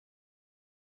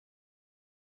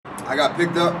I got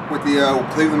picked up with the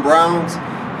Cleveland Browns,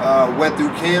 went through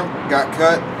camp, got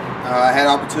cut. I had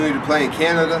opportunity to play in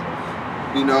Canada.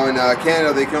 You know, in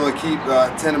Canada they can only keep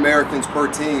 10 Americans per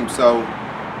team, so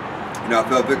you know, I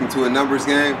fell victim to a numbers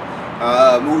game.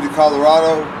 Moved to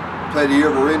Colorado, played a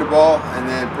year of arena ball, and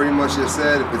then pretty much just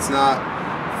said, if it's not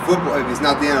football, if it's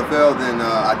not the NFL, then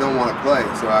I don't want to play.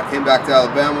 So I came back to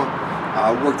Alabama.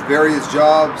 Worked various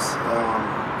jobs.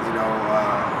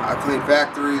 I cleaned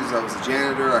factories. I was a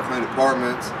janitor. I cleaned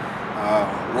apartments.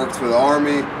 Worked for the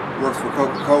Army. Worked for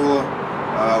Coca-Cola.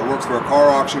 Worked for a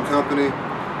car auction company.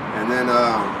 And then,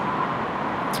 while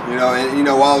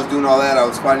I was doing all that, I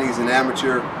was fighting as an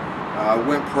amateur.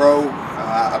 Went pro,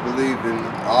 I believe, in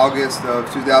August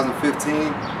of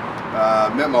 2015.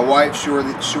 Met my wife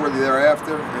shortly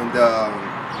thereafter, and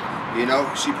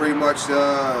she pretty much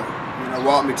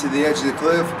walked me to the edge of the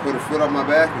cliff, put her foot on my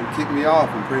back, and kicked me off,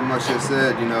 and pretty much just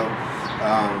said, you're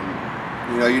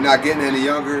not getting any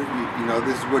younger.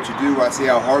 This is what you do. I see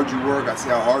how hard you work. I see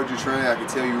how hard you train. I can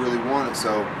tell you really want it.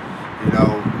 So,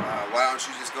 why don't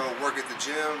you just go work at the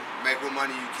gym, make what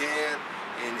money you can,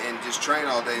 and just train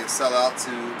all day and sell out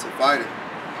to fight it.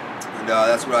 And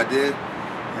that's what I did.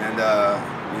 And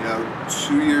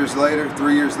 3 years later,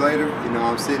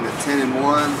 I'm sitting at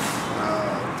 10-1,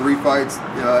 3 fights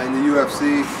in the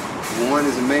UFC. One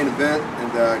is a main event,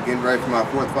 and getting ready for my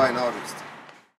 4th fight in August.